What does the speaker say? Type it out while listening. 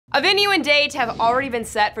A venue and date have already been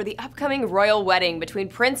set for the upcoming royal wedding between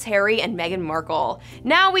Prince Harry and Meghan Markle.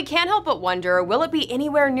 Now, we can't help but wonder, will it be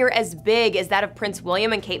anywhere near as big as that of Prince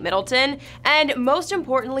William and Kate Middleton? And most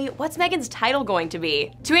importantly, what's Meghan's title going to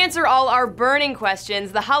be? To answer all our burning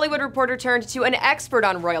questions, The Hollywood Reporter turned to an expert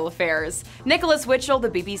on royal affairs, Nicholas Witchell, the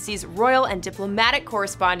BBC's royal and diplomatic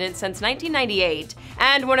correspondent since 1998,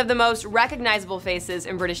 and one of the most recognizable faces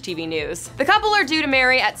in British TV news. The couple are due to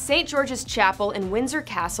marry at St. George's Chapel in Windsor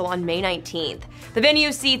Castle on May 19th. The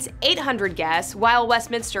venue seats 800 guests, while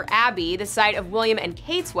Westminster Abbey, the site of William and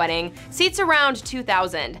Kate's wedding, seats around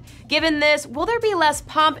 2,000. Given this, will there be less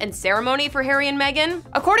pomp and ceremony for Harry and Meghan?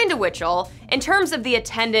 According to Witchell, in terms of the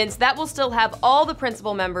attendance, that will still have all the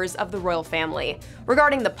principal members of the royal family.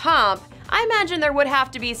 Regarding the pomp, I imagine there would have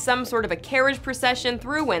to be some sort of a carriage procession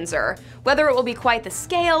through Windsor. Whether it will be quite the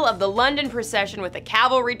scale of the London procession with the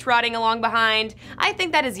cavalry trotting along behind, I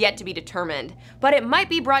think that is yet to be determined. But it might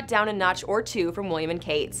be brought down a notch or two from William and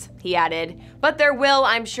Kate's, he added. But there will,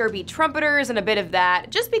 I'm sure, be trumpeters and a bit of that,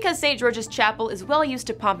 just because St. George's Chapel is well used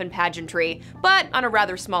to pomp and pageantry, but on a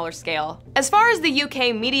rather smaller scale. As far as the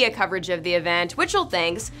UK media coverage of the event, Witchell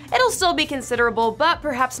thinks it'll still be considerable, but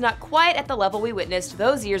perhaps not quite at the level we witnessed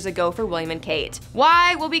those years ago for William and Kate.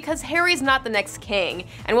 Why? Well, because Harry's not the next king,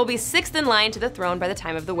 and will be sixth in line to the throne by the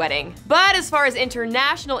time of the wedding. But as far as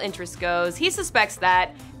international interest goes, he suspects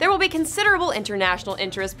that there will be considerable international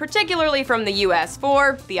interest, particularly from the US,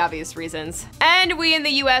 for the obvious reasons. And we in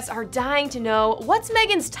the US are dying to know, what's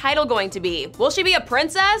Meghan's title going to be? Will she be a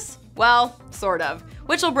princess? Well, sort of.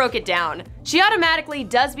 Witchell broke it down. She automatically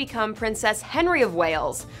does become Princess Henry of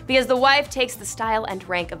Wales, because the wife takes the style and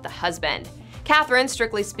rank of the husband. Catherine,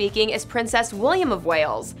 strictly speaking, is Princess William of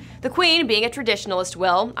Wales. The Queen, being a traditionalist,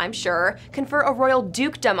 will, I'm sure, confer a royal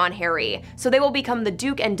dukedom on Harry, so they will become the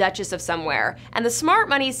Duke and Duchess of somewhere, and the smart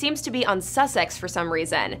money seems to be on Sussex for some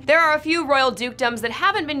reason. There are a few royal dukedoms that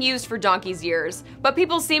haven't been used for donkey's years, but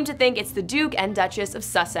people seem to think it's the Duke and Duchess of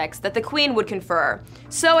Sussex that the Queen would confer.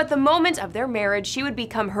 So at the moment of their marriage, she would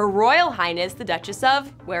become Her Royal Highness the Duchess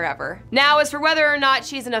of wherever. Now, as for whether or not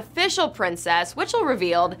she's an official princess, Witchell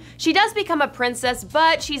revealed she does become a princess,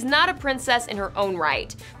 but she's not a princess in her own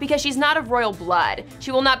right, because she's not of royal blood.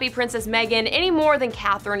 She will not be Princess Meghan any more than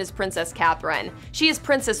Catherine is Princess Catherine. She is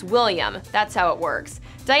Princess William. That's how it works.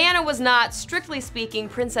 Diana was not, strictly speaking,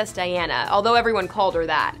 Princess Diana, although everyone called her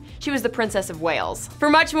that. She was the Princess of Wales. For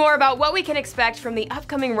much more about what we can expect from the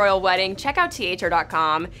upcoming royal wedding, check out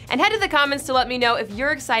THR.com, and head to the comments to let me know if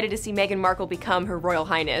you're excited to see Meghan Markle become Her Royal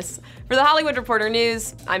Highness. For the Hollywood Reporter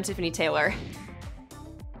News, I'm Tiffany Taylor.